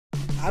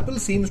Apple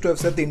seems to have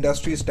set the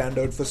industry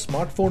standard for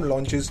smartphone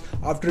launches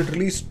after it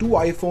released two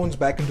iPhones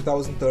back in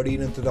 2013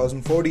 and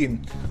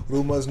 2014.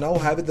 Rumors now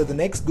have it that the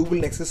next Google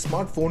Nexus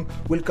smartphone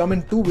will come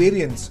in two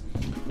variants.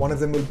 One of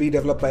them will be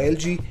developed by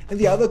LG and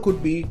the other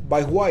could be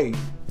by Huawei.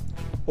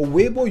 A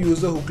Weibo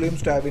user who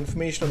claims to have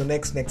information on the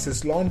next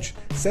Nexus launch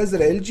says that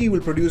LG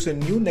will produce a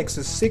new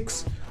Nexus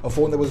 6, a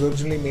phone that was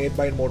originally made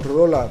by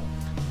Motorola.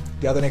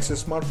 The other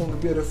Nexus smartphone will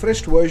be a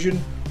refreshed version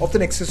of the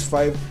Nexus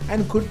 5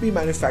 and could be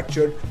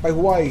manufactured by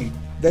Huawei.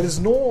 There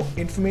is no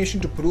information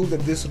to prove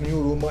that this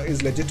new rumor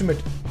is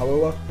legitimate,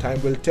 however,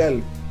 time will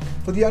tell.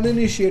 For the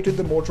uninitiated,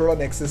 the Motorola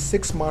Nexus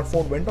 6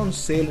 smartphone went on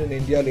sale in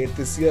India late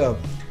this year.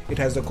 It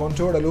has a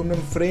contoured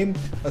aluminum frame,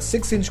 a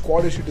 6-inch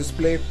quad-issue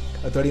display,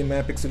 a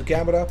 13-megapixel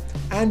camera,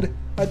 and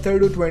a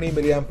 30 to 20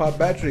 mAh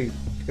battery.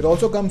 It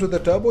also comes with a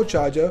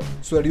turbocharger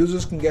so that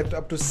users can get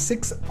up to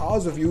 6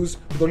 hours of use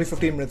with only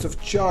 15 minutes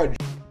of charge.